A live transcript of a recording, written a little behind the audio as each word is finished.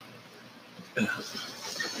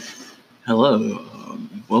Hello,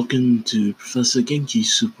 welcome to Professor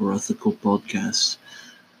Genki's Super Ethical Podcast.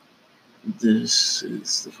 This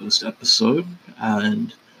is the first episode,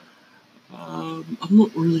 and I'm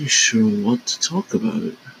not really sure what to talk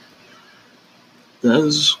about.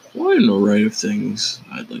 There's quite an array of things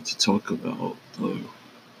I'd like to talk about, though.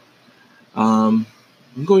 I'm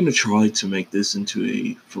going to try to make this into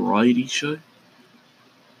a variety show.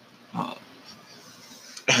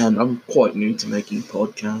 And I'm quite new to making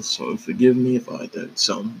podcasts, so forgive me if I don't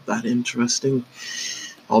sound that interesting.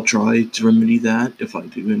 I'll try to remedy that if I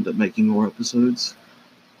do end up making more episodes.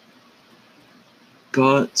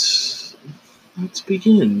 But let's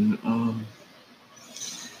begin.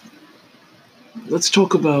 Let's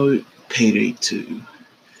talk about Payday 2.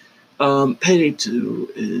 Payday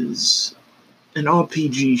 2 is an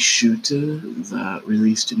RPG shooter that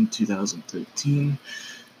released in 2013.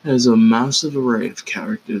 Has a massive array of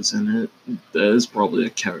characters in it. There's probably a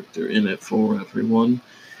character in it for everyone.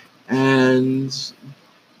 And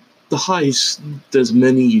the heists, there's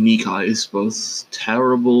many unique heists, both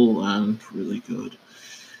terrible and really good.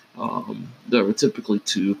 There are typically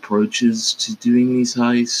two approaches to doing these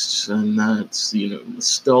heists, and that's, the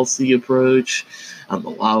stealthy approach and the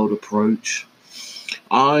loud approach.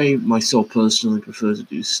 I, myself, personally prefer to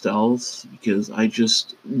do stealth because I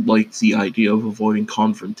just like the idea of avoiding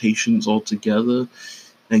confrontations altogether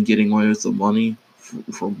and getting away with the money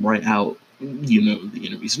from right out, the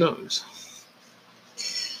enemy's nose.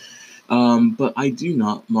 But I do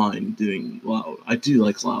not mind doing loud. I do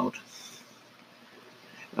like loud.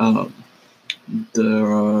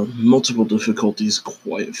 There are multiple difficulties,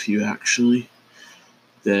 quite a few actually.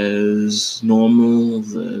 There's normal,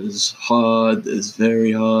 there's hard, there's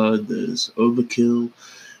very hard, there's overkill,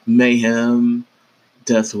 mayhem,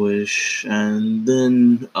 death wish, and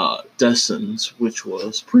then descent, which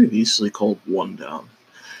was previously called one down.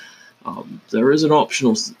 There is an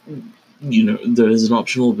optional, there is an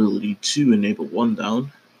optional ability to enable one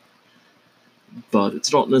down, but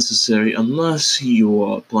it's not necessary unless you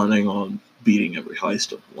are planning on beating every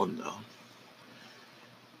heist of one down.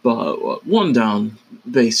 But what one down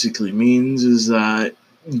basically means is that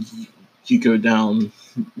you go down,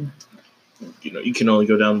 you can only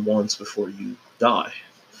go down once before you die.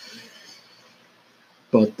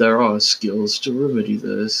 But there are skills to remedy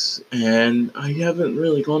this, and I haven't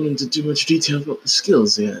really gone into too much detail about the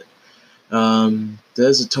skills yet.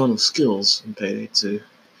 There's a ton of skills in Payday 2.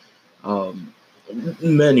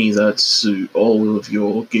 Many that suit all of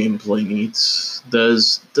your gameplay needs.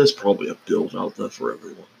 There's probably a build out there for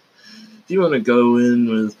everyone. If you want to go in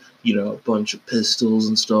with, a bunch of pistols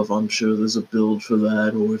and stuff, I'm sure there's a build for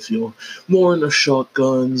that. Or if you're more into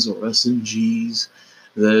shotguns or SMGs,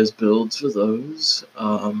 there's builds for those.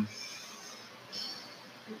 But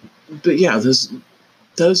yeah, there's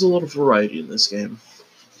a lot of variety in this game.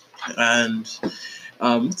 And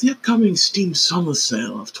with the upcoming Steam Summer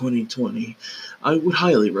Sale of 2020, I would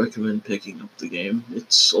highly recommend picking up the game.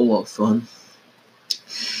 It's a lot of fun.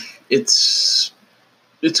 Its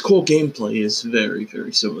core gameplay is very,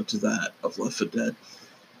 very similar to that of Left 4 Dead.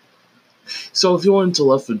 So if you're into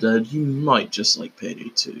Left 4 Dead, you might just like Payday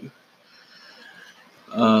 2.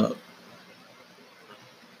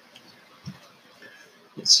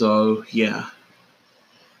 So yeah,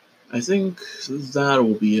 I think that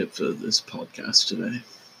will be it for this podcast today.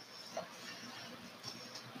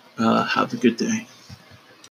 Have a good day.